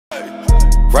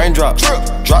Raindrop,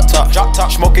 drop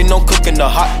top, smoking, no cooking, the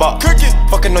hot box.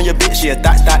 Fucking on your bitch, yeah,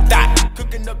 that.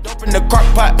 Cooking up dope in the crock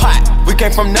pot. We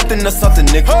came from nothing to something,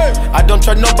 nigga. I don't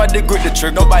try nobody, grip the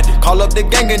trick. Nobody call up the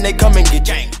gang and they come and get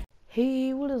gang.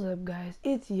 Hey, what is up, guys?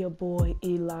 It's your boy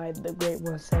Eli, the Great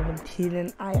 117,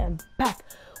 and I am back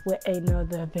with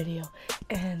another video.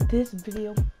 And this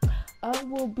video, I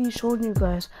will be showing you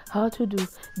guys how to do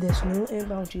this new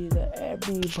inbound cheese that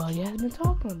everybody has been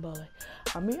talking about.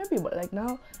 Everybody, like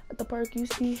now at the park, you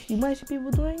might see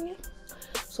people doing it.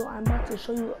 So I'm about to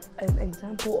show you an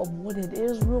example of what it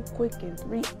is real quick in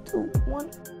 3, 2, 1.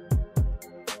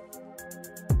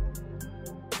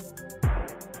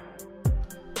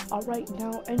 Alright,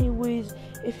 now anyways,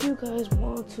 if you guys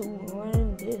want to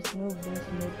learn this move is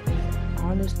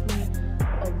honestly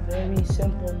a very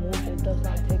simple move. It does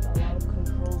not take a lot of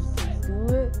controls to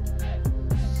do it.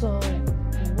 So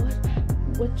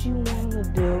what you wanna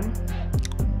do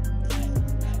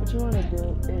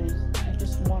is you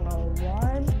just wanna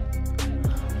run,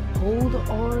 hold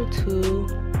R2,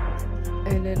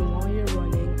 and then while you're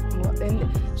running,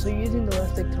 so you're using the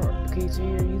left stick to run. Okay, so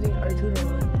you're using R2 to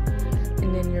run.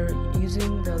 And then you're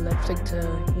using the left stick to,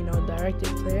 direct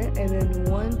your player. And then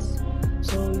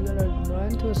so you're gonna run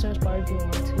to a certain spot if you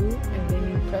want to, and then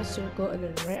you press circle. And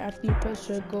then right after you press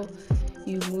circle,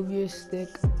 you move your stick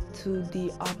to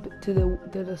the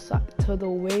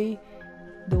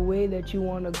way that you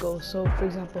want to go. So for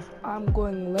example, if I'm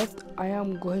going left, I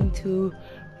am going to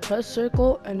press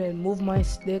circle and then move my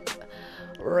stick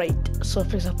right. So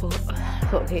for example,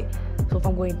 so if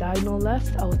I'm going diagonal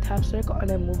left, I will tap circle and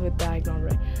then move it diagonal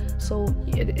right. So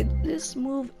this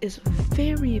move is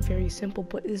very, very simple,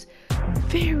 but is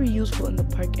very useful in the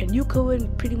park, and you could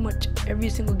win pretty much every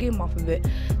single game off of it.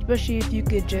 Especially if you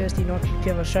could just, if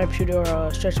you have a sharpshooter or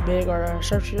a stretch big or a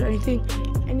sharpshooter, anything,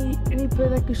 any player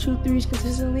that can shoot threes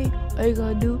consistently, all you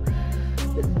gotta do,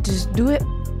 just do it,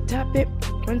 tap it,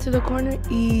 run to the corner,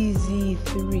 easy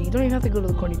 3. You don't even have to go to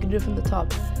the corner, you can do it from the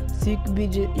top. So you could be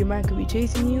your man could be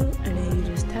chasing you, and then you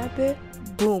just tap it,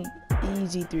 boom,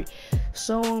 easy 3.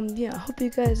 So yeah, I hope you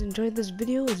guys enjoyed this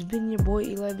video. It's been your boy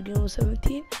Eli, the Great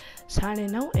 117,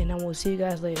 signing out, and I will see you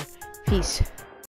guys later. Peace.